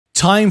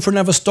Time for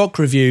another stock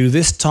review,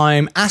 this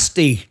time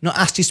ASTI, not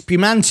ASTI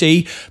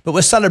Spumante, but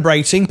we're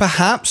celebrating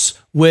perhaps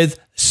with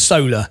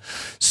solar.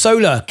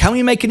 Solar, can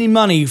we make any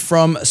money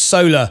from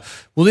solar?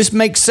 Will this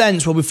make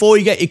sense? Well, before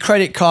you get your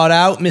credit card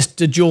out,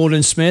 Mr.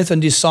 Jordan Smith,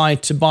 and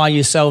decide to buy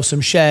yourself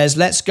some shares,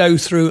 let's go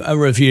through a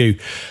review.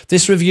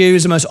 This review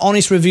is the most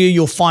honest review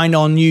you'll find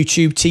on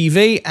YouTube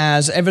TV,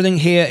 as everything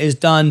here is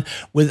done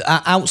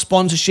without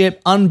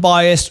sponsorship,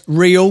 unbiased,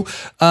 real,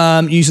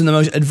 using the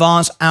most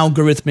advanced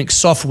algorithmic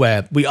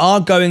software. We are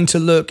going to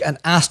look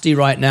at ASTI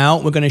right now.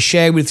 We're going to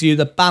share with you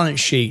the balance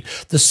sheet,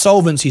 the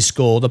solvency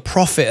score, the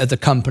profit of the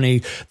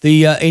company,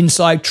 the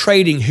inside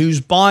trading,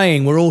 who's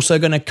buying. We're also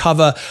going to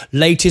cover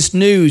latest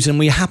news, and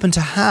we happen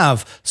to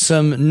have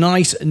some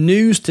nice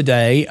news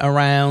today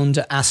around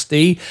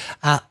ASTI,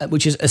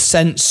 which is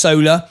Ascent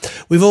Solar.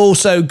 We've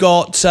also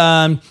got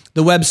the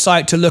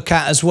website to look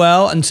at as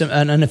well, and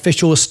an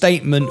official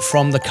statement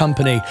from the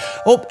company.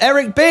 Oh,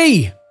 Eric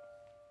B.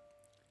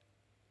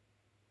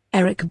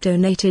 Eric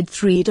donated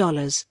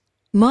 $3.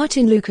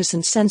 Martyn Lucas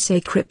and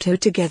Sensei Crypto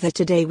together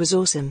today was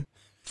awesome.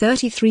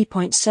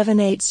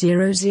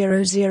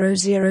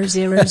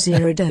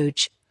 33.78000000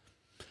 Doge.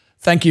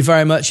 Thank you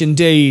very much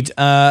indeed.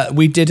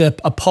 We did a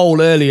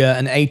poll earlier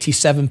and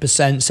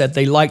 87% said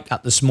they liked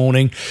that this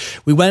morning.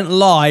 We went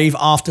live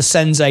after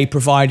Sensei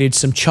provided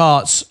some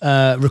charts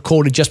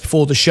recorded just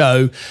before the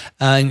show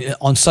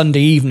on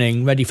Sunday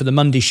evening, ready for the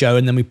Monday show,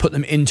 and then we put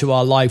them into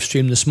our live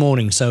stream this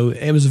morning. So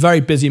it was a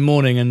very busy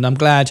morning, and I'm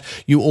glad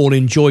you all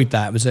enjoyed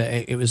that.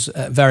 It was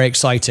very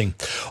exciting.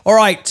 All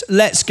right,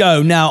 let's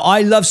go. Now,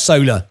 I love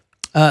solar.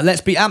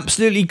 Let's be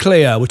absolutely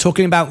clear. We're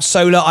talking about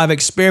solar. I've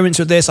experienced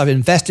with this. I've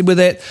invested with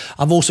it.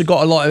 I've also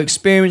got a lot of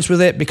experience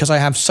with it because I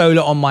have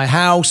solar on my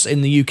house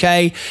in the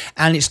UK.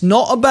 And it's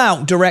not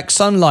about direct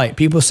sunlight.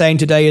 People are saying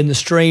today in the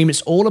stream,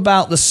 it's all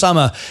about the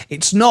summer.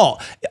 It's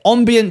not.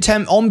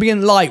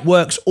 Ambient light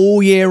works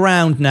all year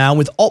round now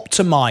with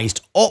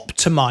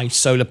optimized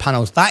solar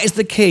panels. That is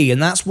the key.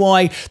 And that's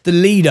why the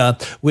leader,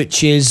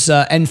 which is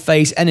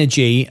Enphase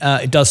Energy,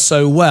 it does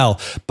so well.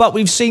 But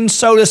we've seen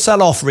solar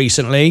sell off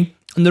recently.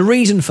 And the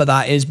reason for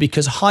that is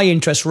because high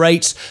interest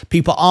rates,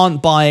 people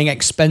aren't buying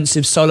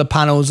expensive solar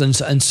panels and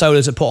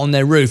solars to put on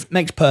their roof.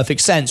 Makes perfect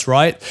sense,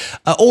 right?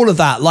 All of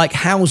that, like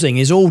housing,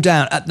 is all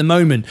down at the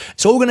moment.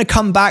 It's all going to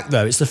come back,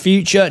 though. It's the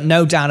future,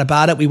 no doubt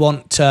about it. We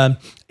want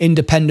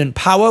independent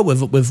power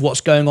with what's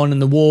going on in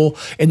the war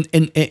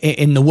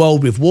in the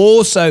world with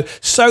wars. So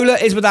solar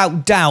is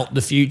without doubt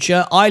the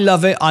future. I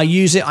love it. I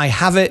use it. I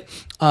have it.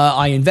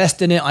 I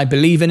invest in it. I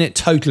believe in it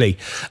totally.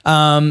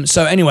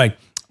 So anyway,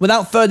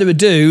 without further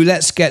ado,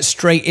 let's get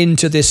straight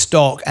into this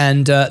stock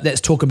and let's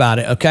talk about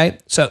it, okay?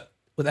 So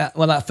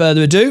without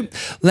further ado,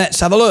 let's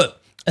have a look.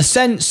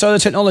 Ascent Solar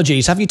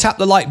Technologies. Have you tapped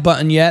the like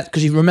button yet?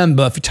 Because you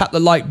remember, if you tap the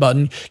like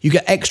button, you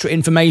get extra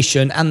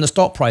information and the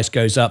stock price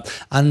goes up.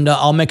 And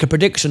I'll make a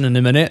prediction in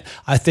a minute.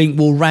 I think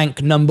we'll rank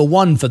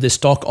 #1 for this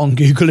stock on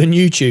Google and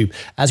YouTube,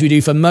 as we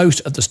do for most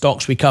of the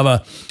stocks we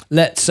cover.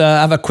 Let's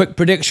have a quick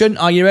prediction.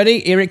 Are you ready?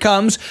 Here it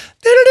comes.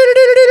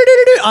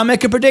 I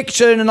make a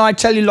prediction and I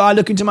tell you, I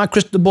look into my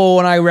crystal ball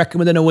and I reckon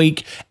within a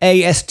week,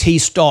 AST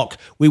stock,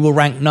 we will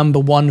rank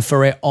 #1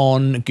 for it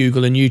on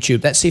Google and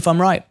YouTube. Let's see if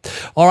I'm right.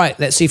 All right,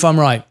 let's see if I'm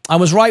right. I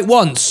was right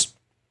once.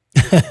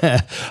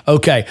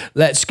 Okay,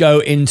 let's go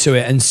into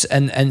it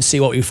and see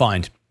what we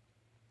find.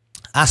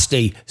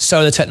 ASTI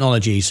Solar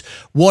Technologies.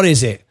 What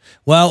is it?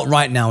 Well,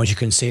 right now, as you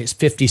can see, it's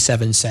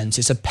 57 cents.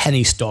 It's a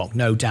penny stock,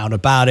 no doubt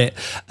about it.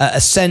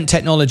 Ascent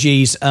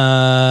Technologies,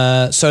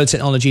 Solar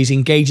Technologies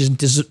engages in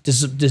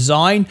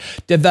design,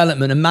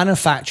 development, and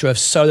manufacture of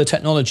solar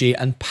technology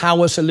and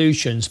power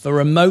solutions for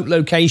remote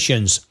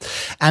locations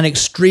and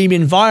extreme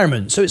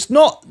environments. So it's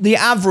not the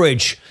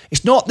average,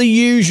 it's not the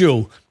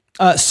usual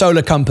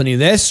solar company,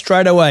 this,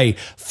 straight away,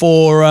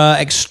 for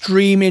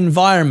extreme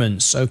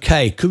environments.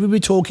 Okay, could we be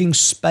talking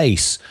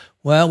space?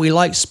 Well, we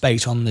like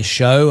space on this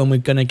show, and we're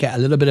going to get a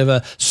little bit of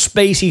a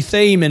spacey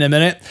theme in a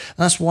minute.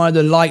 That's why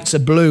the lights are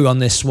blue on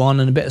this one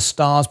and a bit of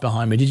stars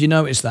behind me. Did you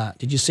notice that?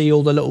 Did you see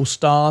all the little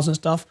stars and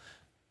stuff?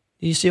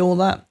 Did you see all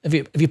that? Have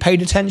you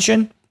paid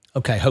attention?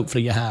 Okay,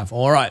 hopefully you have.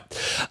 All right.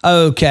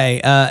 Okay,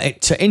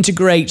 it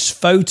integrates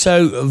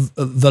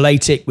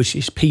photovoltaic, which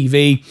is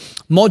PV,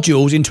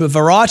 modules into a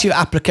variety of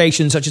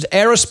applications such as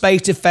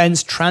aerospace,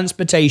 defense,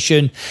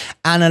 transportation,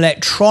 and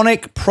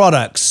electronic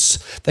products.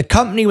 The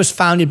company was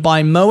founded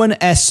by Mohan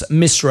S,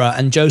 Misra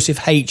and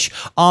Joseph H,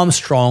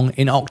 Armstrong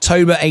in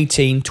October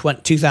 18,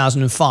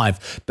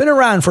 2005. Been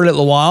around for a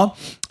little while.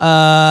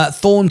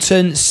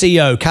 Thornton,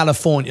 CO,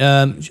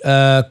 California,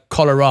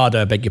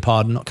 Colorado, beg your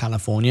pardon, not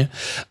California.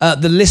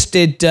 The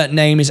listed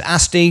name is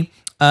ASTI.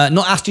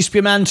 Not ASTI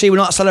Spumante. We're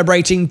not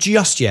celebrating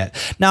just yet.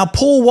 Now,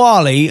 Paul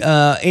Wiley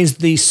is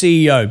the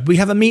CEO. We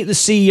have a Meet the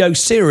CEO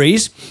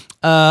series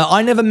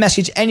I never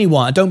message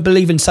anyone. I don't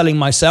believe in selling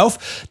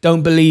myself.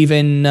 Don't believe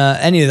in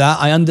any of that.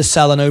 I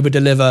undersell and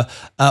overdeliver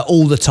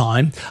all the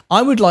time.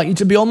 I would like you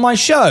to be on my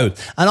show,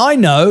 and I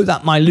know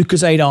that my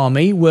Lucas 8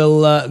 army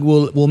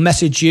will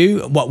message you,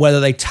 whether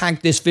they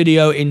tag this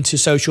video into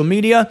social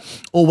media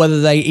or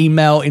whether they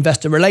email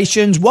investor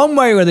relations. One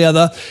way or the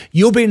other,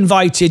 you'll be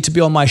invited to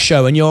be on my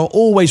show, and you're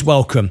always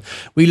welcome.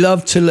 We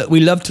love to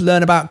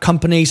learn about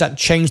companies that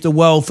change the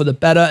world for the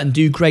better and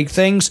do great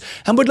things,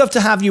 and we'd love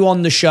to have you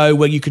on the show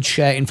where you could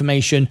share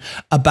information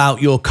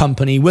about your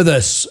company with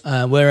us.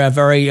 We're a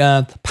very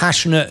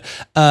passionate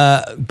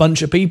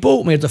bunch of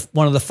people. We have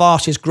one of the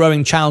fastest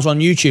growing channels on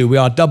YouTube. We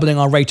are doubling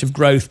our rate of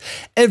growth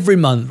every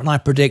month, and I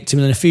predict in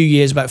a few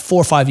years, about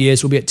 4 or 5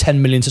 years, we'll be at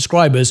 10 million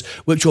subscribers,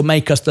 which will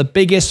make us the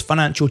biggest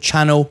financial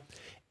channel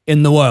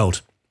in the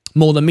world.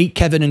 More than Meet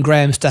Kevin and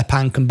Graham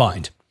Stepan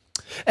combined.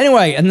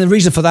 Anyway, and the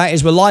reason for that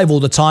is we're live all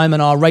the time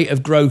and our rate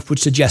of growth would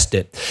suggest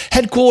it.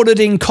 Headquartered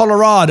in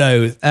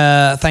Colorado.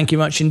 Thank you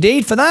much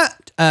indeed for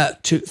that.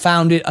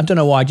 Founded, I don't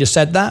know why I just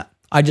said that.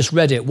 I just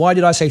read it. Why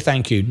did I say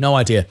thank you? No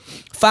idea.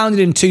 Founded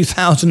in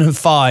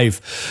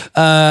 2005.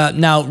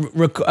 Now,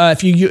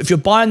 if you're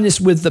buying this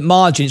with the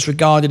margin, it's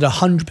regarded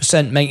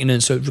 100%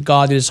 maintenance, so it's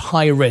regarded as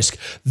high risk.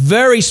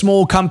 Very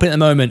small company at the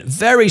moment.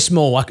 Very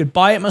small. I could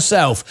buy it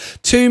myself.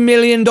 $2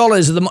 million.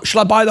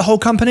 Shall I buy the whole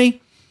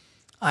company?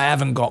 I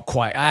haven't got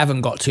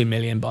 2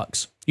 million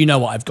bucks. You know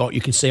what I've got.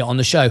 You can see it on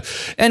the show.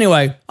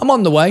 Anyway, I'm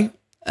on the way.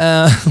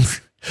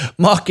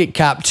 Market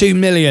cap, 2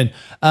 million.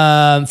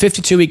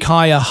 52-week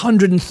high,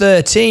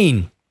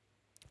 113.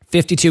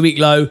 52-week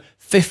low,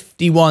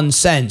 51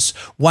 cents.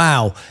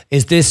 Wow.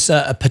 Is this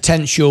a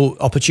potential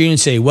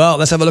opportunity? Well,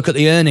 let's have a look at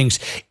the earnings.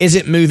 Is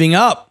it moving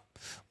up?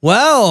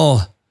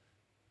 Well,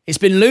 it's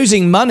been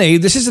losing money.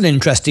 This is an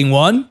interesting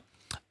one.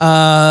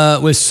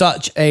 With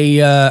such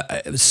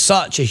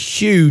a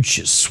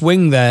huge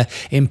swing there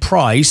in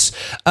price.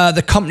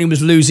 The company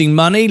was losing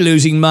money,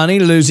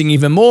 losing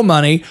even more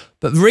money.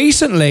 But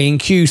recently in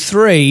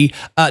Q3,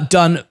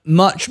 done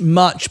much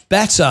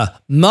better.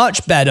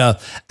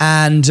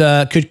 And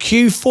could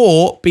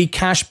Q4 be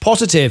cash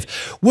positive?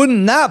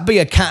 Wouldn't that be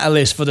a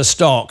catalyst for the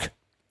stock?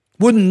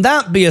 Wouldn't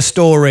that be a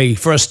story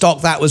for a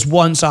stock that was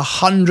once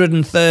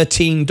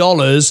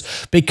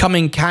 $113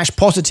 becoming cash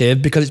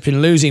positive because it's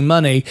been losing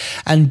money?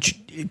 And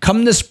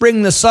come the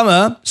spring, the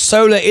summer,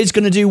 solar is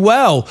going to do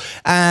well.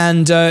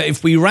 And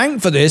if we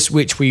rank for this,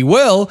 which we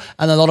will,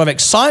 and a lot of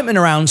excitement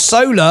around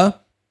solar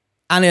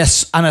and a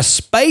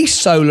space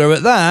solar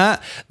at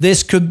that,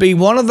 this could be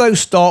one of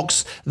those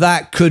stocks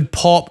that could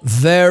pop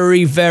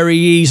very, very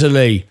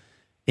easily.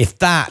 If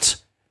that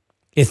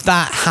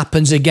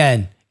happens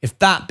again. If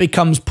that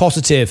becomes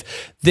positive,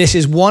 this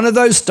is one of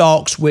those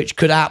stocks which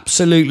could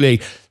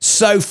absolutely,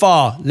 so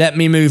far, let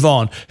me move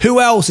on. Who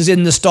else is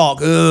in the stock?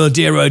 Oh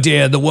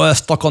dear, the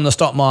worst stock on the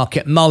stock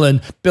market.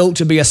 Mullen, built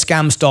to be a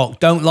scam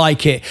stock. Don't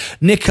like it.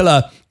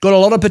 Nikola, got a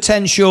lot of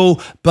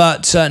potential,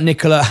 but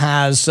Nikola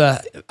has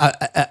a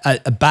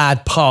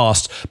bad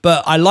past.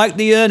 But I like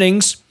the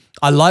earnings.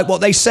 I like what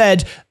they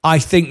said. I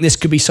think this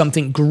could be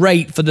something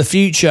great for the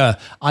future.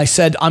 I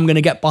said I'm going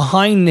to get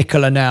behind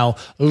Nikola now.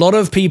 A lot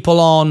of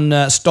people on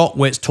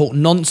StockWits talk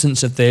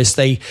nonsense of this.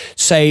 They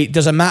say it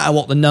doesn't matter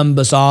what the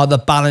numbers are, the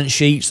balance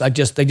sheets. They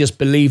just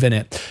believe in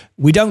it.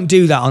 We don't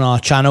do that on our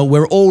channel.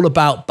 We're all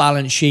about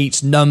balance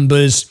sheets,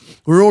 numbers.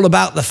 We're all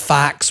about the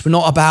facts. We're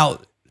not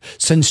about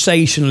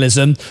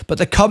sensationalism, but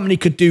the company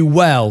could do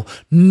well,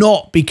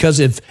 not because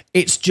of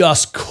it's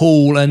just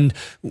cool and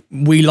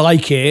we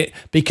like it,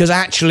 because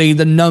actually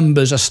the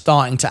numbers are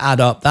starting to add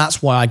up.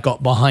 That's why I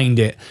got behind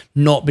it,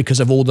 not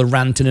because of all the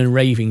ranting and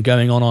raving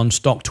going on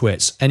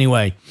StockTwits.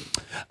 Anyway,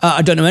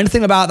 I don't know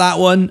anything about that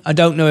one. I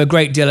don't know a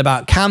great deal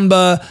about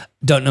Canberra.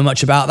 Don't know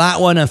much about that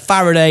one. And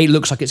Faraday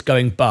looks like it's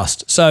going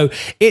bust. So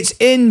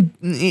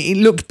it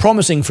looked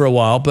promising for a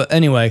while, but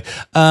anyway,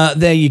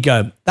 there you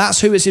go. That's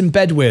who it's in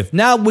bed with.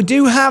 Now, we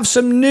do have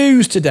some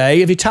news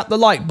today. Have you tapped the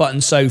like button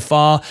so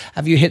far?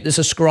 Have you hit the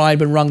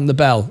subscribe and rung the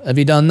bell? Have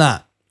you done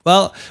that?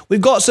 Well,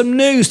 we've got some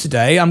news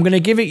today. I'm going to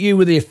give it you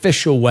with the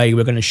official way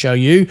we're going to show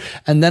you,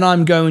 and then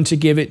I'm going to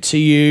give it to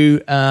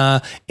you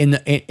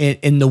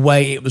in the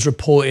way it was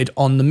reported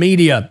on the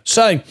media.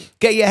 So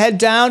get your head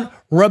down,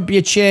 rub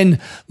your chin,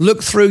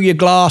 look through your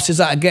glasses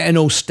that are getting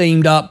all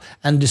steamed up,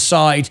 and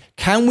decide,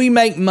 can we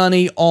make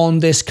money on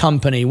this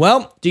company?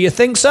 Well, do you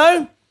think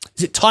so?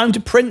 Is it time to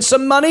print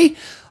some money?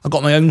 I've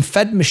got my own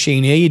Fed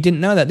machine here. You didn't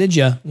know that, did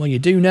you? Well, you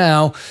do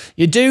now.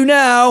 You do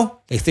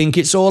now. They think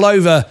it's all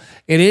over.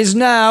 It is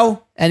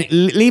now. And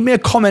leave me a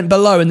comment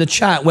below in the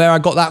chat where I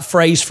got that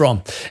phrase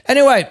from.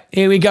 Anyway,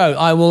 here we go.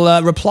 I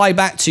will reply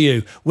back to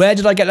you. Where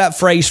did I get that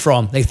phrase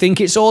from? They think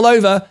it's all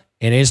over.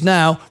 It is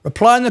now.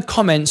 Reply in the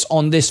comments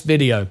on this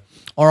video.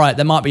 All right,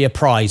 there might be a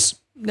prize.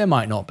 There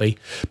might not be,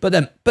 but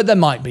there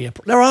might be.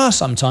 There are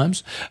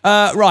sometimes.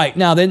 Right,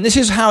 now then, this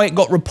is how it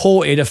got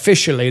reported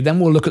officially. Then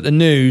we'll look at the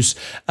news.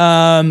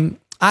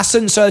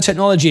 Ascent Solar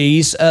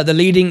Technologies, the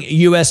leading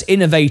US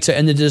innovator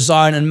in the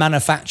design and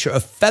manufacture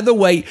of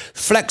featherweight,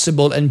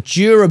 flexible and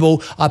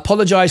durable. I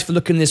apologize for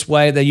looking this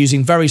way. They're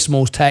using very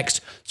small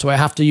text, so I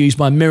have to use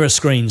my mirror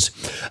screens.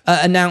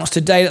 Announced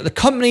today that the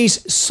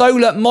company's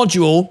solar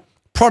module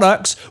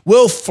products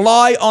will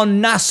fly on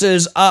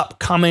NASA's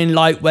upcoming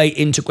lightweight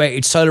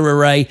integrated solar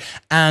array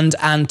and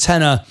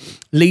antenna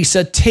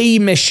LISA-T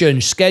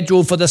mission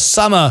scheduled for the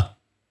summer.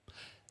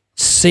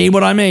 See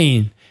what I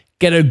mean?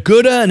 Get a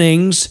good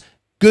earnings.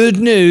 Good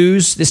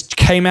news, this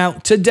came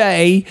out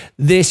today.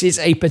 This is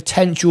a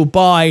potential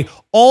buy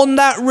on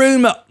that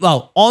rumor,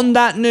 well, on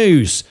that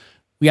news.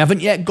 We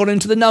haven't yet got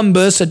into the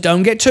numbers, so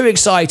don't get too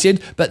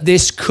excited, but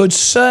this could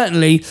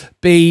certainly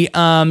be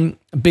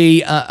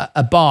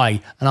a buy,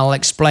 and I'll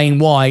explain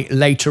why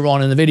later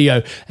on in the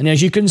video. And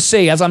as you can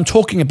see, as I'm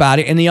talking about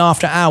it in the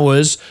after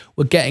hours,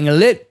 we're getting a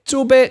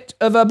little bit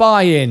of a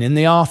buy-in in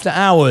the after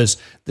hours.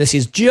 This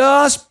is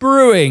just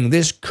brewing.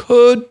 This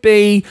could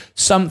be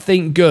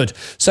something good.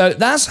 So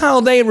that's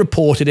how they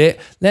reported it.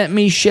 Let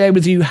me share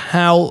with you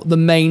how the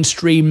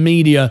mainstream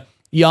media,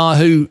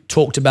 Yahoo,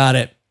 talked about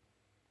it.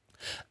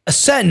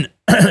 Ascent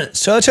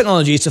Solar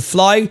Technologies to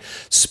fly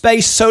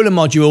space solar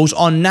modules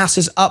on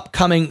NASA's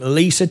upcoming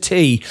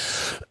LISA-T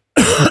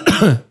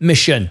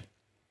mission.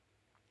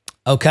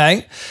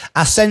 Okay,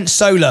 Ascent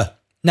Solar.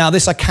 Now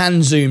this I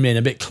can zoom in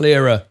a bit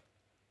clearer.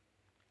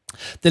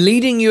 The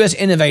leading US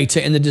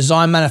innovator in the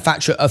design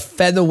manufacture of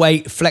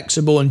featherweight,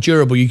 flexible and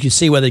durable. You can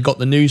see where they got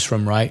the news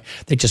from, right?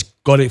 They just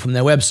got it from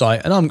their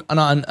website, and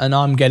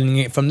I'm getting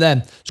it from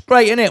them. It's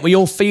great, isn't it? We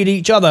all feed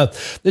each other.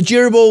 The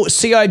durable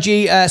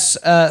CIGS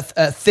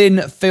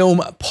thin film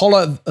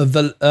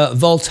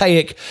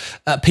photovoltaic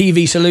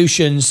PV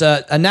solutions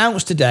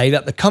announced today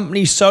that the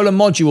company's solar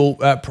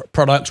module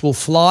products will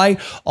fly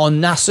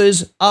on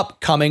NASA's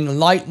upcoming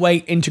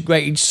lightweight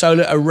integrated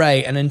solar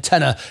array and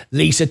antenna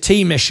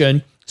LISA-T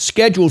mission,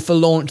 scheduled for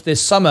launch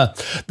this summer.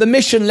 The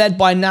mission, led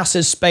by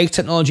NASA's Space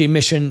Technology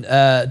Mission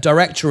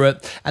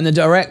Directorate and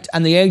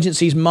the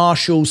agency's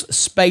Marshall's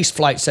Space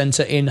Flight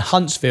Center in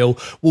Huntsville,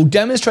 will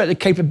demonstrate the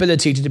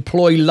capability to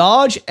deploy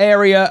large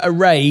area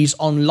arrays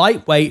on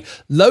lightweight,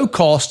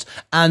 low-cost,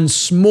 and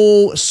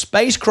small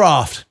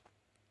spacecraft.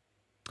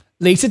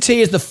 LISA-T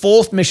is the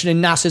fourth mission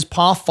in NASA's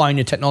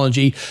Pathfinder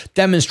Technology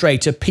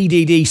Demonstrator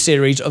 (PDD)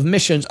 series of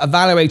missions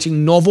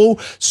evaluating novel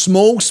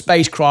small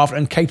spacecraft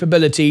and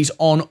capabilities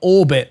on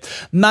orbit,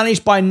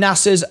 managed by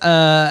NASA's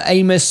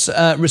Ames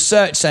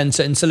Research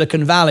Center in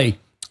Silicon Valley.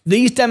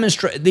 These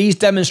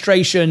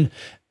demonstration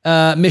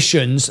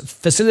missions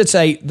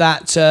facilitate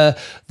that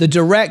the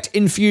direct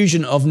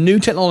infusion of new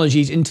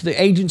technologies into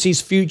the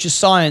agency's future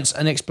science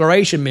and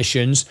exploration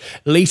missions.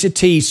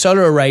 LISA-T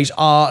solar arrays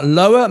are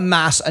lower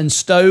mass and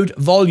stowed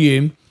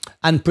volume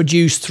and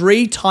produce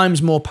 3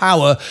 times more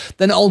power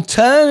than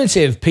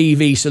alternative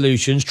PV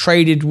solutions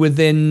traded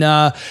within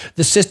the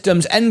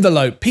system's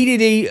envelope.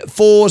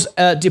 PDD-4's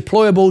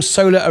deployable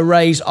solar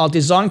arrays are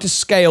designed to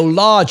scale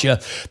larger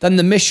than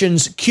the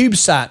mission's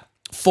CubeSat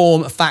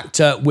form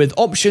factor, with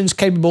options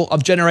capable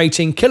of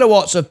generating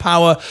kilowatts of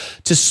power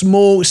to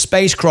small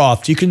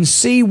spacecraft. You can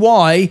see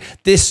why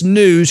this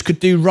news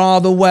could do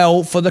rather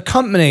well for the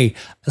company,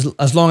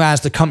 as long as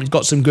the company's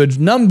got some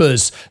good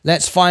numbers.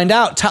 Let's find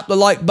out. Tap the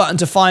like button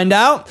to find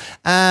out,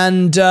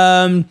 and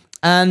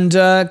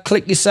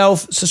click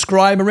yourself,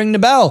 subscribe and ring the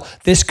bell.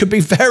 This could be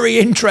very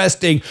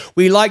interesting.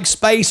 We like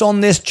space on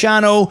this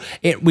channel.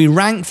 We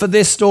rank for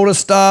this sort of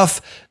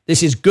stuff.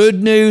 This is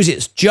good news.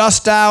 It's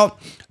just out.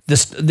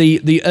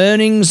 The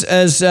earnings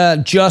as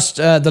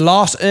the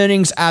last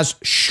earnings as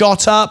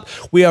shot up.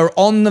 We are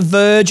on the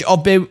verge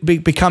of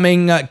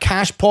becoming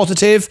cash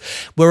positive.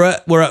 We're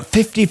at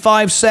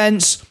 55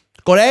 cents.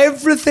 Got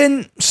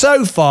everything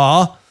so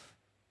far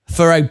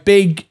for a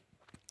big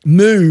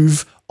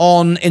move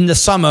on in the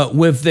summer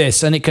with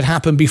this, and it could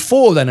happen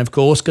before then, of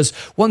course, because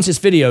once this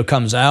video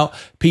comes out,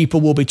 people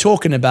will be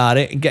talking about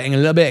it and getting a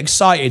little bit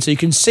excited. So you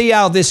can see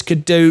how this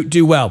could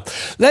do well.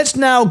 Let's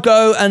now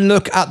go and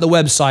look at the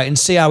website and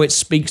see how it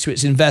speaks to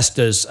its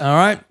investors. All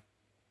right.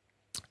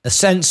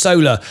 Ascent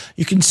Solar.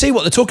 You can see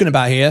what they're talking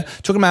about here.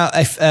 Talking about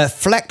a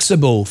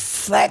flexible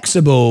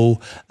solar.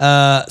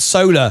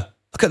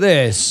 Look at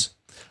this.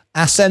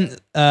 Ascent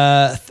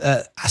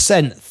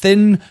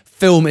thin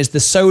film is the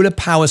solar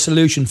power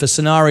solution for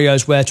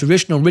scenarios where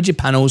traditional rigid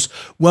panels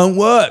won't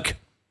work.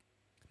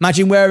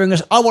 Imagine wearing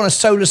I want a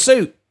solar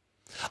suit.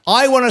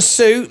 I want a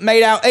suit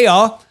made out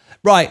here.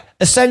 Right,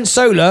 Ascent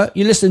Solar,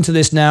 you're listening to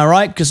this now,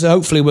 right? Because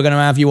hopefully we're going to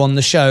have you on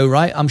the show,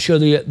 right? I'm sure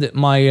that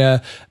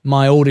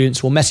my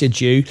audience will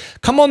message you.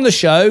 Come on the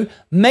show,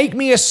 make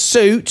me a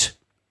suit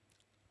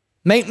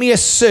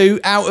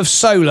out of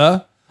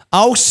solar.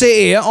 I'll sit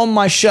here on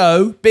my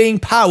show being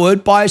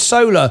powered by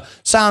solar.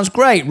 Sounds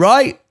great,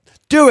 right?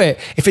 Do it.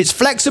 If it's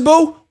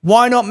flexible,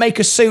 why not make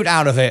a suit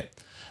out of it?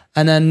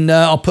 And then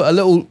I'll put a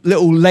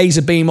little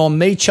laser beam on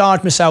me,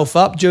 charge myself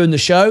up during the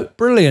show.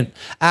 Brilliant.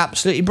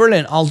 Absolutely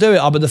brilliant. I'll do it.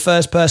 I'll be the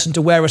first person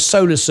to wear a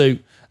solar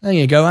suit. There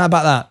you go. How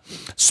about that?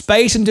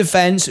 Space and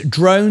defense,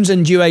 drones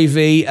and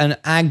UAV, and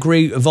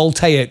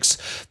agri-voltaics.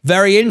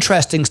 Very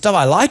interesting stuff.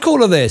 I like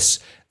all of this.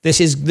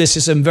 This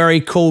is some very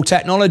cool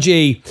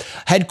technology.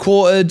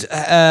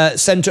 Headquartered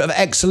Center of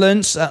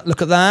Excellence.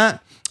 Look at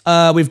that.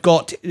 We've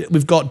got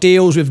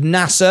deals with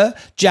NASA,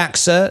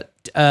 JAXA,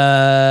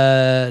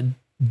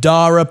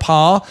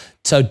 DARPA,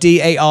 so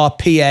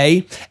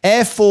DARPA,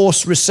 Air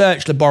Force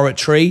Research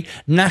Laboratory,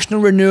 National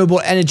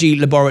Renewable Energy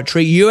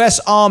Laboratory, US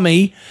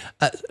Army.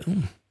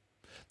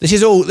 This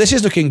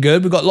is looking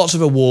good. We've got lots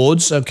of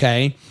awards.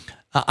 Okay,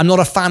 I'm not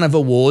a fan of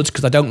awards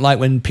because I don't like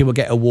when people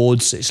get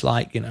awards. It's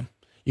like,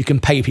 you can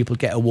pay people to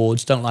get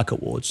awards. Don't like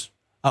awards.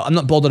 I'm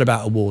not bothered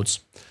about awards.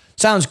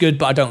 Sounds good,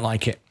 but I don't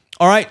like it.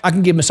 All right, I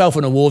can give myself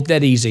an award,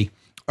 dead easy.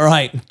 All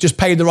right, just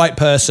pay the right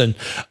person.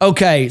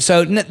 Okay,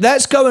 so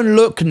let's go and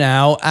look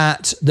now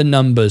at the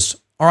numbers.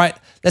 All right,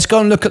 let's go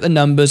and look at the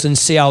numbers and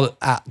see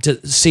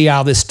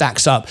how this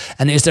stacks up.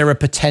 And is there a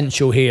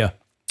potential here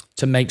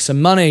to make some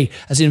money?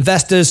 As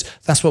investors,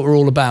 that's what we're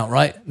all about,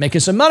 right?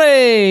 Making some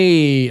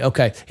money.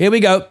 Okay, here we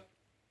go.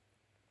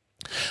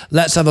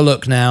 Let's have a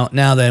look now.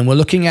 Now then, we're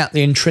looking at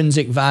the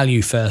intrinsic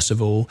value first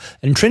of all.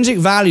 Intrinsic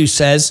value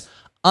says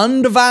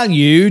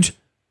undervalued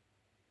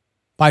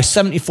by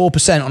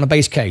 74% on a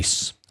base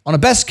case. On a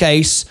best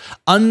case,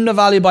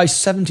 undervalued by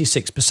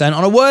 76%.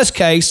 On a worst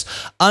case,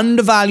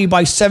 undervalued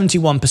by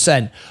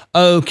 71%.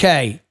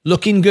 Okay,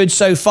 looking good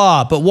so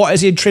far, but what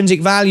is the intrinsic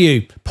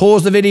value?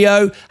 Pause the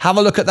video, have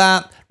a look at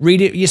that,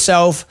 read it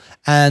yourself,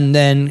 and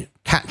then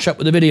catch up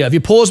with the video. Have you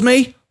paused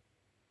me?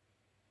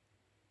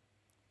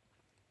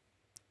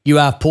 You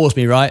have paused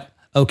me, right?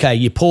 Okay,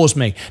 you paused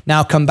me.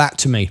 Now come back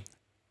to me.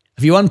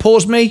 Have you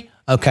unpaused me?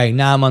 Okay,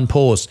 now I'm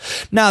unpaused.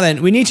 Now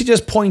then, we need to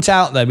just point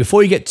out though,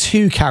 before you get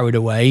too carried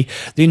away,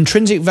 the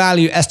intrinsic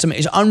value estimate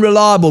is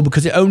unreliable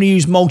because it only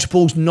uses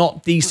multiples,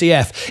 not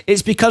DCF.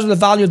 It's because of the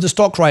value of the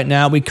stock right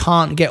now, we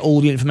can't get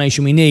all the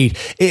information we need.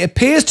 It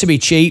appears to be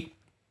cheap,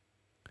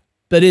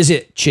 but is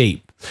it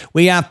cheap?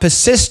 We have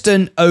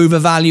persistent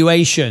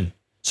overvaluation,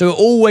 so it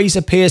always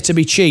appears to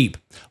be cheap.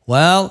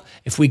 Well,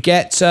 if we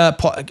get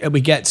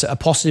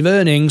positive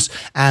earnings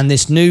and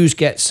this news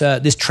gets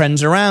this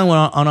trends around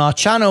on our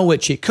channel,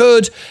 which it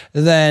could,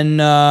 then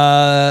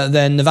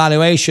the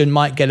valuation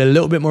might get a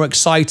little bit more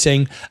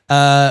exciting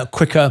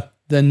quicker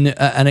than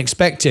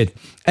unexpected.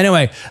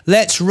 Anyway,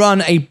 let's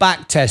run a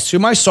back test through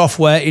my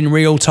software in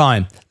real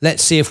time.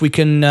 Let's see if we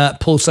can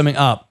pull something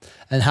up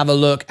and have a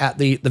look at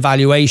the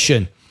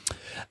valuation.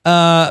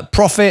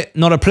 Profit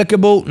not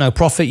applicable, no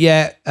profit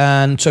yet,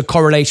 and so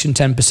correlation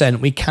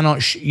 10%. We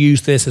cannot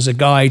use this as a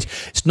guide.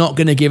 It's not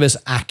going to give us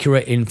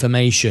accurate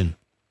information.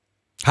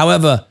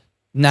 However,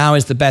 now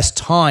is the best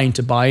time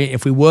to buy it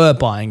if we were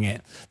buying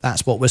it.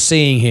 That's what we're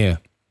seeing here.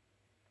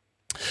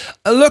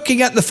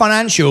 Looking at the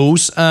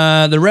financials,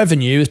 the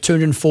revenue is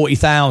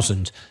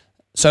 240,000.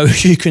 So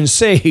you can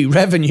see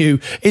revenue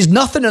is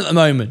nothing at the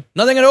moment,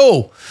 nothing at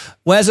all.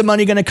 Where's the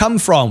money going to come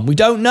from? We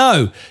don't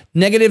know.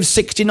 Negative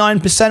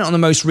 69% on the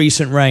most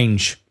recent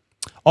range.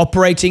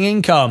 Operating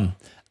income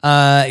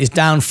is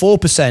down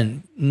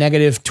 4%,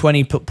 negative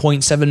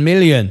 20.7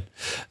 million.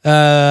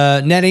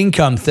 Net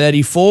income,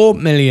 34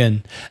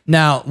 million.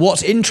 Now,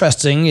 what's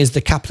interesting is the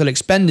capital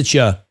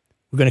expenditure.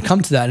 We're going to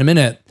come to that in a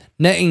minute.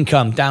 Net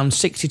income down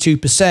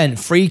 62%.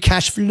 Free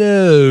cash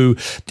flow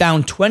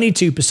down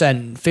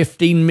 22%,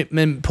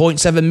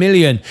 15.7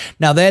 million.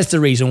 Now, there's the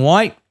reason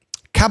why.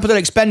 Capital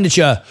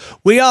expenditure.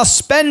 We are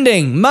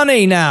spending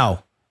money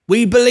now.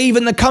 We believe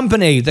in the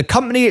company. The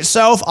company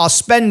itself are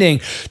spending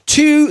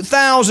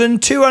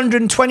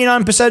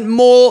 2,229%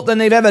 more than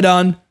they've ever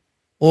done,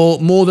 or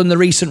more than the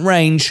recent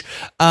range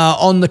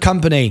on the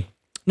company.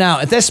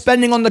 Now, if they're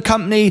spending on the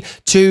company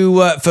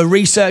for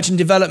research and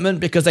development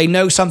because they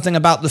know something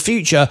about the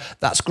future,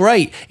 that's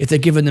great. If they're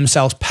giving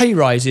themselves pay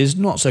rises,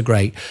 not so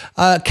great.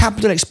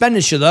 Capital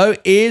expenditure, though,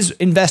 is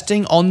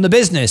investing on the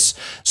business.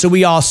 So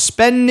we are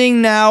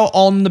spending now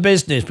on the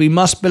business. We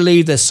must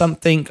believe there's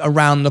something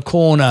around the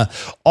corner.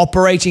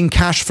 Operating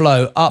cash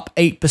flow up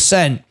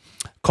 8%.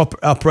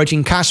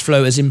 Operating cash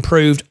flow has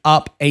improved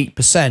up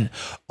 8%.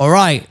 All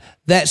right,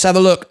 let's have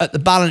a look at the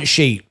balance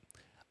sheet.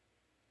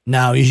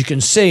 Now, as you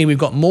can see, we've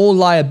got more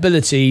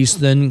liabilities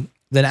than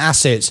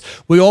assets.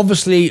 We're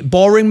obviously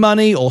borrowing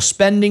money or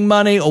spending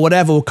money or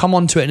whatever. We'll come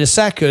on to it in a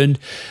second.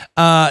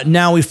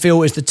 Now we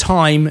feel it's the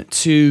time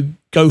to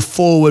go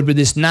forward with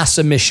this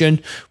NASA mission.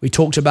 We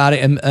talked about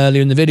it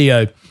earlier in the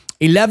video.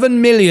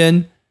 11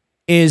 million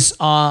is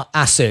our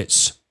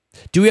assets.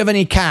 Do we have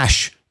any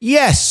cash?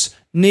 Yes.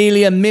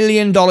 Nearly $1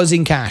 million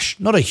in cash.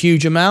 Not a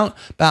huge amount,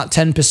 about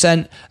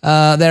 10%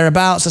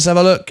 thereabouts. Let's have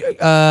a look.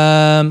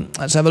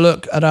 Let's have a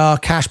look at our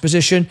cash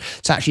position.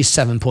 It's actually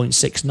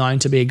 7.69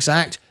 to be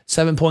exact.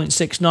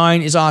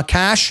 7.69 is our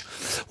cash.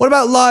 What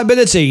about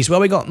liabilities? Well,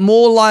 we got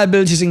more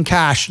liabilities in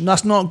cash, and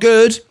that's not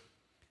good.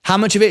 How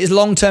much of it is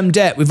long-term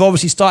debt? We've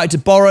obviously started to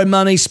borrow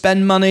money,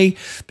 spend money,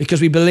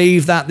 because we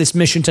believe that this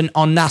mission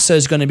on NASA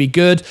is going to be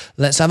good.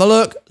 Let's have a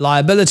look.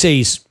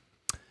 Liabilities.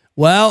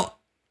 Well,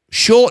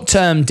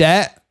 short-term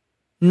debt,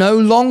 no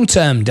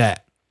long-term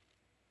debt.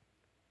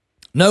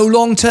 No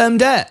long-term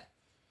debt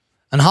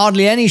and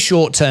hardly any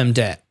short-term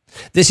debt.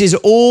 This is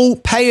all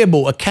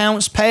payable,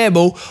 accounts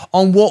payable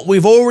on what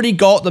we've already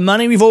got, the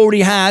money we've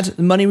already had,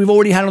 the money we've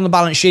already had on the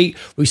balance sheet.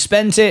 We've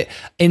spent it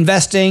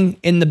investing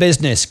in the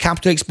business,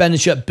 capital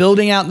expenditure,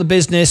 building out the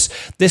business.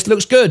 This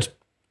looks good.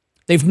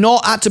 They've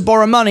not had to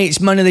borrow money.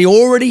 It's money they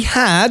already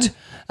had,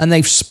 and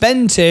they've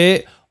spent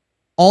it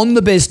on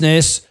the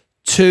business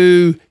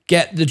to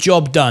get the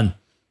job done.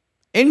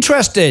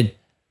 Interesting.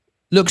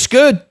 Looks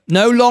good.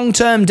 No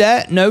long-term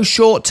debt, no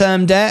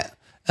short-term debt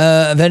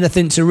of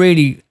anything to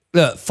really...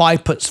 Look,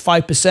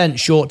 5%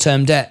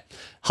 short-term debt,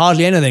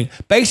 hardly anything.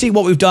 Basically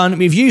what we've done,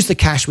 we've used the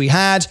cash we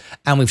had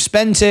and we've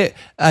spent it.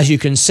 As you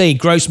can see,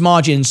 gross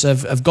margins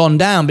have gone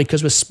down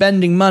because we're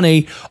spending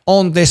money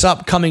on this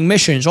upcoming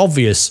mission. It's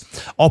obvious.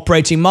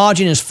 Operating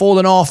margin has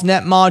fallen off,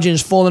 net margin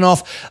has fallen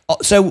off.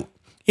 So,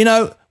 you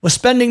know, we're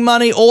spending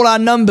money, all our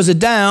numbers are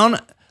down.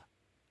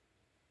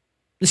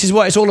 This is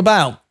what it's all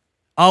about.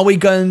 Are we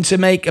going to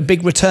make a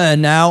big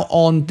return now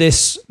on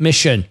this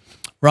mission?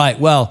 Right,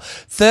 well,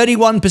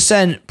 31%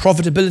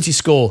 profitability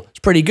score. It's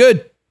pretty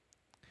good.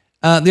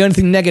 The only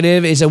thing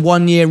negative is a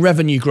 1-year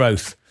revenue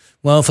growth.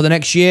 Well, for the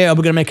next year, are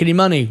we going to make any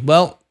money?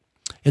 Well,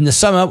 in the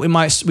summer, we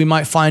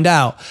might find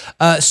out.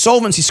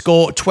 Solvency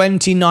score,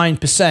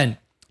 29%.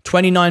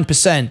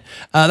 29%.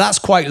 That's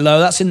quite low.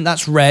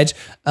 That's red.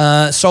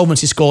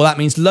 Solvency score, that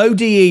means low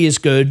DE is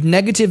good.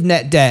 Negative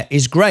net debt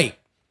is great.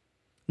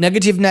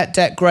 Negative net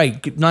debt,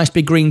 great. Nice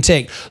big green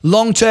tick.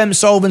 Long-term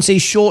solvency,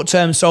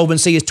 short-term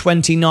solvency is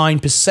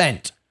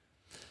 29%.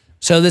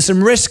 So there's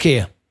some risk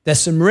here.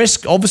 There's some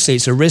risk. Obviously,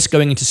 it's a risk.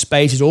 Going into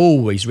space is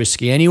always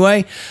risky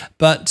anyway.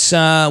 But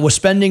we're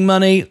spending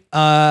money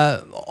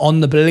on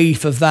the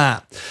belief of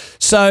that.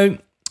 So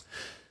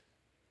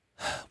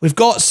we've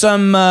got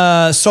some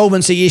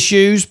solvency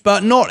issues,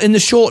 but not in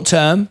the short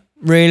term,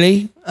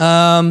 really.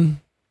 And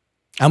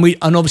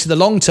obviously the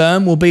long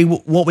term will be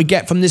what we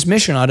get from this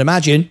mission, I'd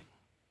imagine.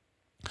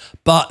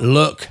 But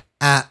look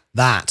at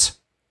that.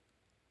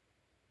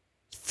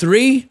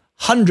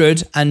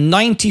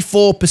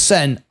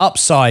 394%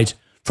 upside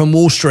from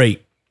Wall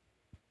Street.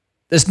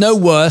 There's no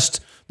worst,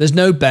 there's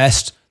no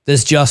best,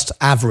 there's just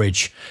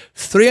average.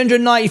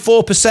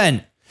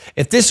 394%.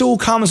 If this all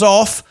comes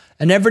off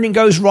and everything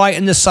goes right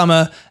in the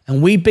summer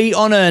and we beat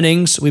on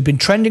earnings, we've been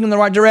trending in the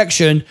right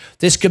direction,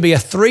 this could be a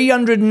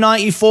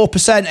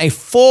 394%, a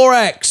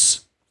 4x.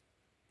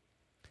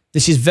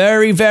 This is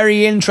very,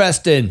 very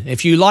interesting.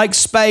 If you like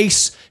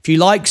space, if you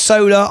like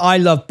solar, I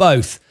love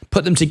both.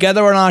 Put them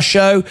together on our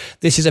show.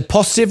 This is a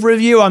positive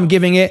review I'm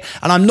giving it.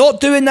 And I'm not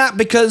doing that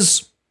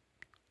because,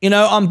 you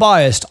know, I'm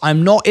biased.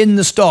 I'm not in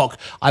the stock.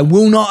 I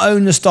will not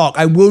own the stock.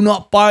 I will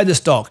not buy the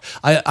stock.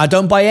 I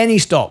don't buy any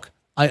stock.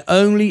 I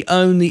only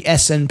own the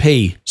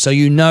S&P. So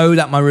you know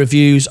that my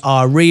reviews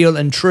are real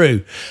and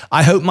true.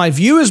 I hope my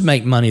viewers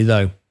make money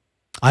though.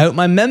 I hope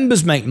my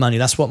members make money.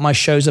 That's what my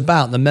show's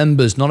about, the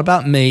members, not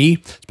about me.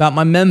 It's about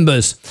my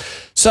members.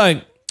 So,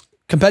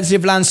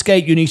 competitive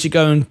landscape, you need to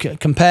go and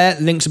compare.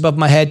 Links above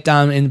my head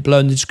down below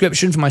in the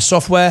description for my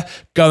software.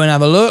 Go and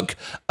have a look.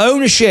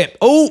 Ownership.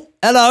 Oh,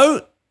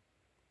 hello.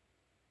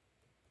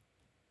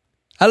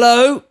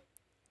 Hello.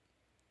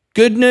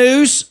 Good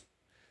news.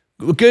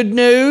 Good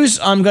news.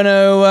 I'm going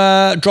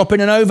to drop in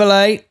an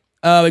overlay.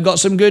 We got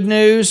some good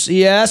news.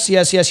 Yes.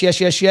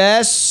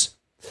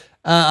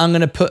 I'm going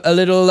to put a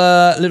little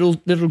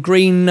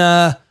green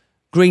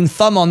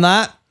thumb on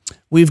that.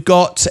 We've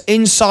got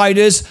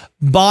insiders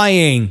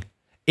buying.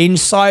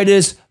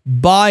 Insiders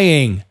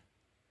buying.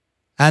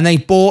 And they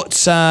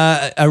bought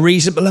a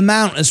reasonable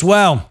amount as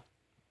well.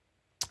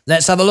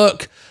 Let's have a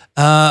look.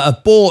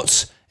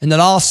 Bought in the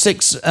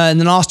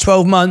last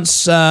 12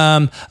 months,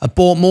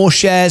 bought more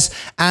shares,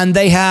 and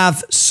they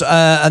have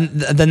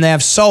than they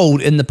have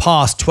sold in the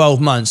past 12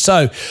 months.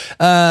 So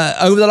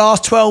over the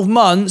last 12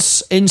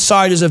 months,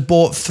 insiders have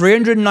bought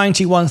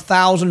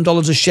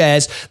 $391,000 of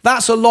shares.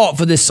 That's a lot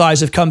for this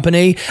size of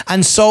company,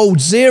 and sold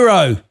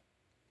zero.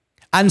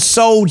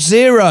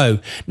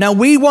 Now,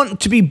 we want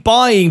to be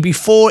buying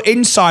before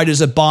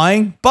insiders are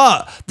buying,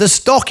 but the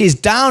stock is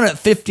down at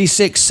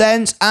 56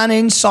 cents and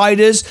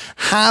insiders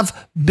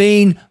have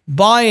been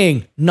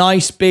buying.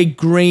 Nice big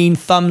green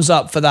thumbs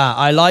up for that.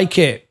 I like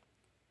it.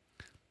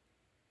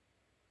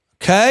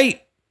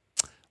 Okay.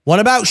 What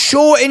about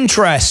short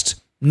interest?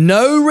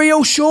 No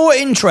real short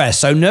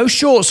interest, so no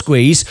short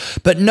squeeze,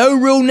 but no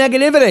real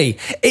negativity.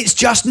 It's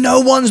just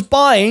no one's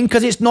buying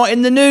because it's not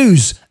in the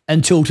news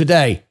until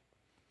today.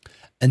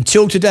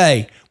 Until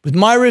today. With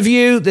my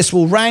review, this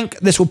will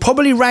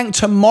probably rank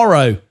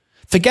tomorrow.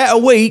 Forget a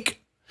week.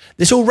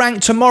 This will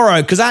rank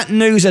tomorrow because that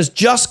news has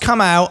just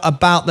come out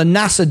about the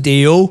NASA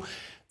deal.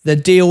 The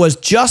deal has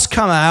just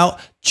come out,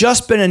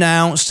 just been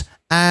announced,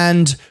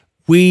 and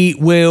we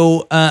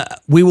will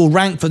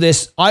rank for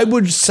this, I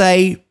would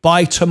say,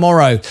 by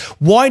tomorrow.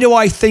 Why do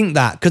I think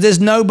that? Because there's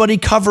nobody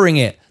covering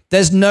it.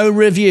 There's no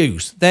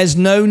reviews. There's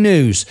no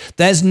news.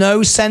 There's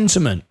no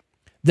sentiment.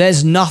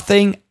 There's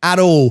nothing at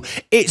all.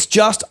 It's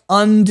just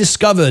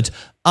undiscovered,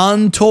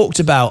 untalked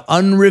about,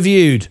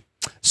 unreviewed.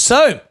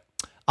 So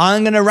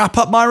I'm going to wrap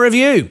up my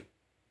review.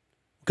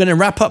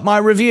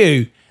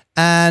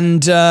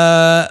 And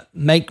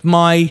make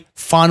my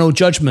final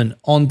judgment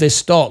on this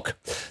stock.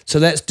 So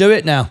let's do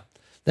it now.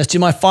 Let's do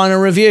my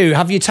final review.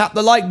 Have you tapped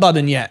the like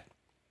button yet?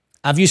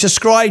 Have you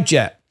subscribed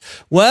yet?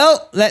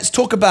 Well, let's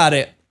talk about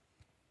it.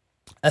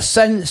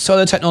 Ascent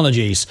Solar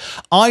Technologies.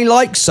 I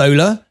like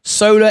solar.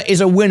 Solar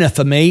is a winner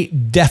for me,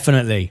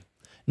 definitely.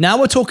 Now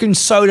we're talking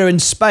solar in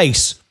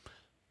space.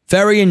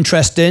 Very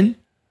interesting.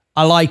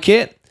 I like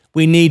it.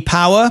 We need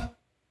power.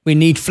 We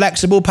need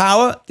flexible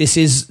power. This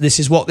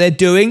is what they're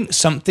doing,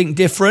 something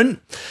different.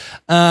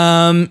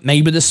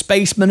 Maybe the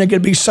spacemen are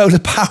going to be solar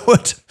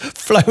powered,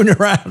 flown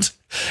around.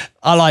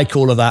 I like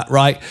all of that,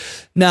 right?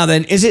 Now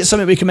then, is it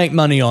something we can make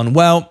money on?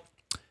 Well,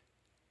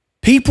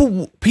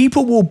 people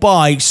will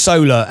buy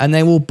solar and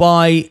they will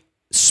buy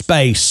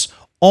space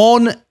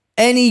on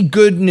any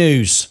good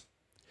news.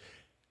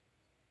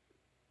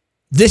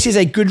 This is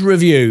a good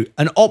review,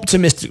 an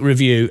optimistic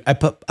review,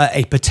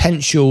 a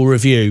potential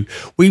review.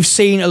 We've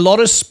seen a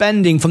lot of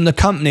spending from the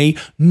company,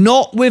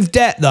 not with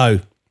debt though.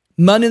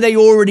 Money they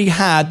already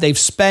had, they've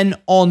spent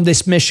on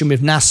this mission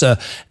with NASA.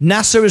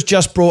 NASA has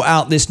just brought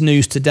out this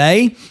news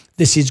today.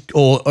 This is,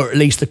 or at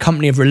least the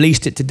company have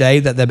released it today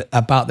that they're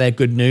about their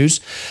good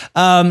news.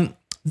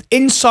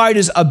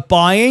 Insiders are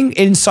buying.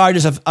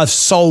 Insiders have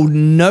sold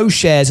no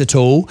shares at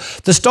all.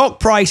 The stock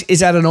price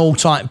is at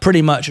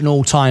pretty much an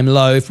all-time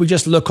low. If we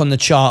just look on the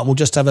chart, we'll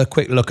just have a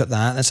quick look at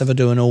that. Let's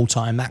do an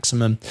all-time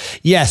maximum.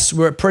 Yes,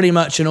 we're at pretty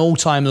much an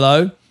all-time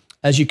low.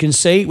 As you can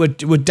see, we're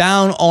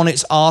down on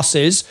its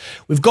arses.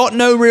 We've got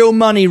no real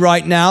money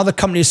right now. The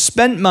company has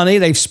spent money.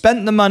 They've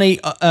spent the money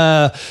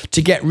to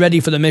get ready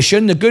for the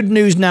mission. The good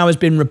news now has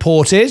been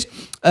reported.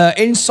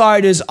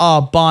 Insiders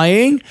are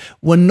buying.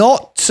 We're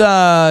not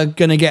going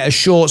to get a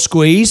short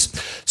squeeze.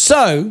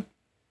 So,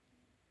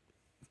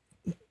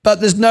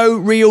 but there's no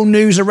real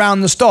news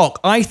around the stock.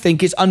 I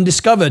think it's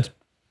undiscovered.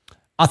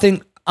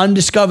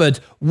 Undiscovered.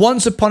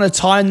 Once upon a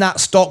time,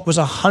 that stock was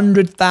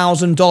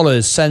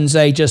 $100,000,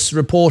 Sensei just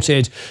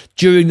reported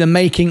during the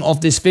making of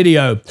this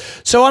video.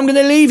 So I'm going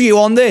to leave you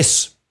on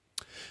this.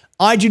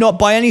 I do not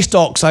buy any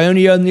stocks. I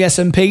only own the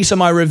S&P, so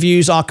my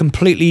reviews are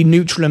completely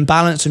neutral and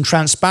balanced and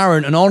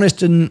transparent and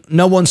honest, and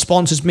no one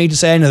sponsors me to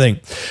say anything.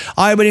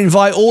 I would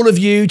invite all of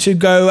you to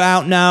go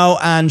out now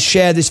and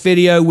share this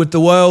video with the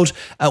world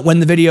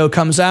when the video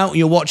comes out.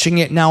 You're watching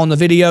it now on the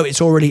video.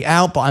 It's already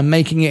out, but I'm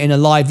making it in a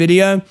live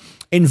video.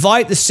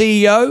 Invite the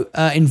CEO,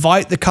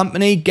 invite the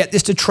company, get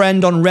this to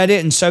trend on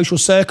Reddit and social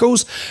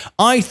circles.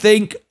 I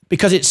think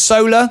because it's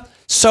solar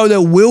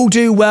will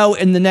do well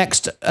in the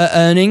next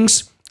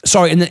earnings.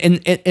 Sorry, in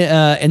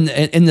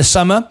the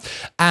summer,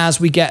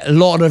 as we get a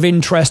lot of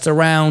interest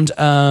around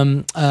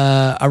Enphase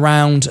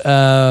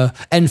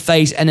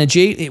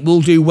energy. It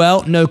will do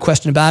well, no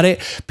question about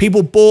it.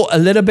 People bought a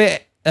little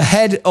bit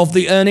ahead of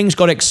the earnings,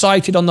 got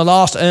excited on the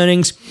last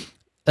earnings.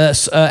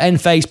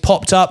 Enphase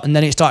popped up and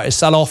then it started to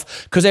sell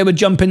off because they were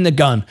jumping the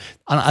gun.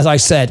 And as I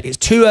said, it's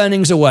 2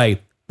 earnings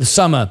away. The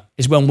summer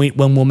is when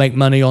we'll make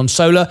money on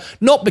solar,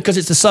 not because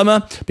it's the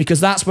summer, because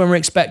that's when we're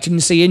expecting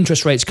to see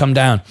interest rates come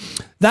down.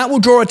 That will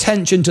draw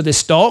attention to this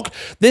stock.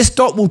 This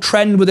stock will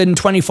trend within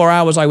 24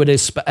 hours, I would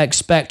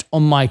expect,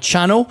 on my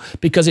channel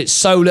because it's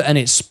solar and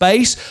it's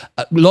space.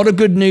 A lot of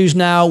good news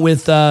now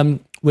with the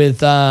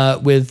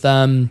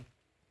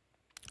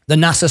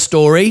NASA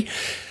story.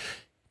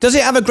 Does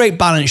it have a great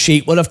balance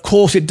sheet? Well, of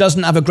course it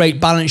doesn't have a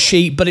great balance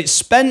sheet, but it's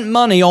spent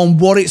money on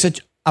what it's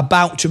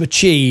about to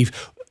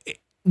achieve.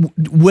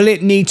 Will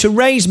it need to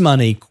raise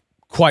money?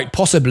 Quite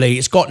possibly.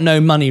 It's got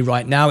no money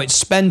right now. It's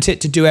spent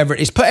it to do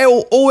everything. It's put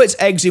all its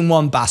eggs in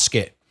one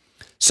basket.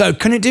 So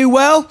can it do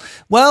well?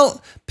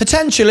 Well,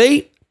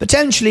 potentially,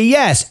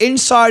 yes.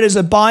 Insiders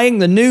are buying.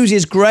 The news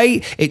is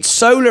great. It's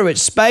solar,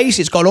 it's space.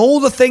 It's got all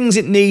the things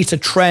it needs to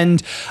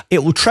trend.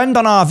 It will trend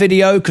on our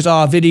video because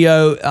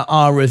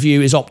our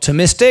review is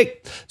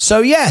optimistic. So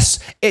yes,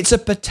 it's a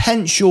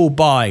potential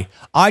buy.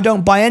 I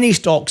don't buy any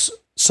stocks.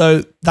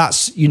 So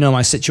that's,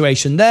 my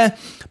situation there.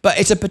 But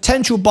it's a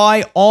potential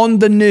buy on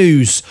the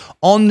news.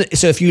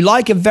 So if you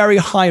like a very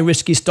high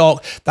risky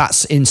stock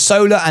that's in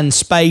solar and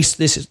space,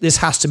 this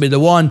has to be the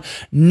one.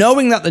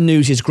 Knowing that the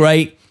news is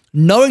great,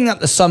 knowing that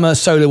the summer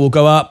solar will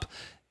go up,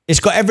 it's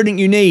got everything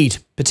you need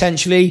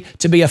potentially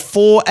to be a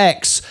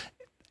 4x.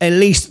 At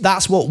least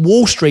that's what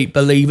Wall Street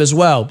believe as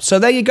well. So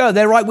there you go.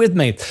 They're right with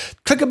me.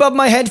 Click above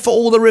my head for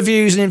all the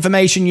reviews and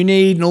information you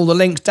need and all the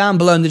links down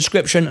below in the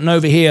description. And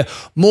over here,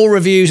 more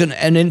reviews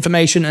and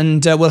information.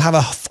 And we'll have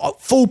a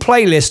full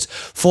playlist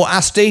for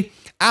ASTI.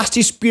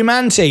 ASTI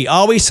Spumante.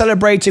 Are we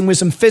celebrating with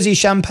some fizzy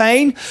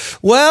champagne?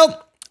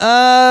 Well,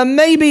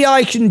 maybe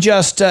I can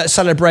just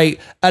celebrate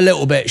a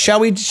little bit.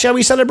 Shall we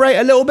celebrate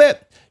a little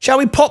bit? Shall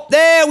we pop?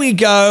 There we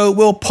go.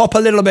 We'll pop a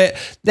little bit.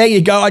 There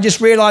you go. I just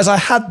realized I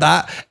had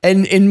that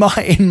in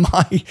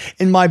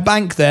my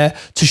bank there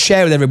to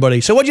share with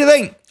everybody. So what do you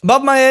think?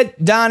 Above my head,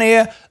 down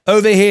here,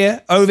 over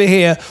here, over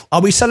here.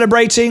 Are we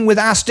celebrating with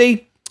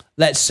ASTI?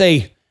 Let's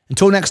see.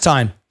 Until next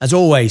time, as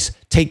always,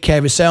 take care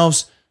of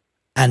yourselves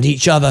and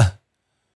each other.